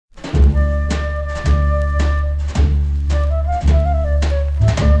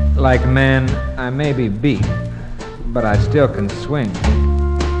Like man, I may be beat, but I still can swing.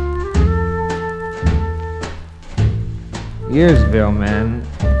 Yearsville men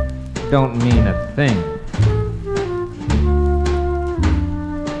don't mean a thing.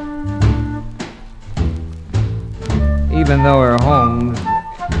 Even though her home's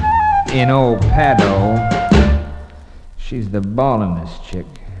in old Paddo, she's the ballin'est chick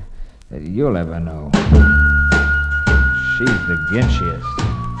that you'll ever know. She's the Ginchiest.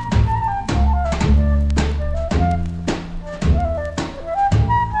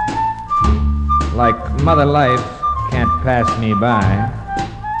 Like Mother Life can't pass me by,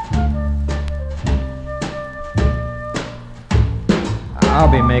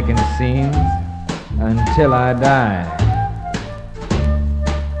 I'll be making scenes until I die.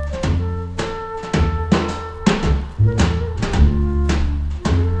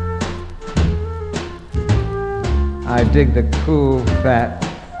 I dig the cool, fat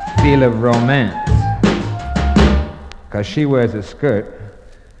feel of romance, 'cause she wears a skirt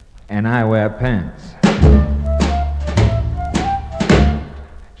and I wear pants.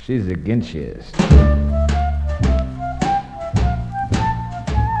 She's the Ginchiest.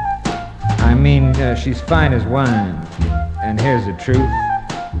 I mean, she's fine as wine, and here's the truth.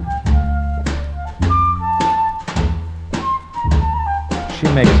 She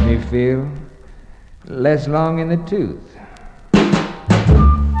makes me feel less long in the tooth.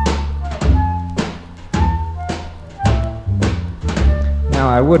 Now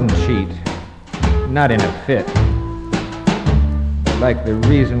I wouldn't cheat, not in a fit. Like the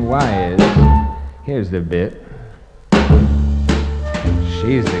reason why is, here's the bit.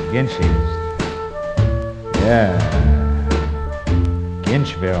 She's the Ginchiest. Yeah,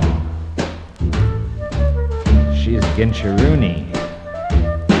 Ginchville. She's Gincheroony.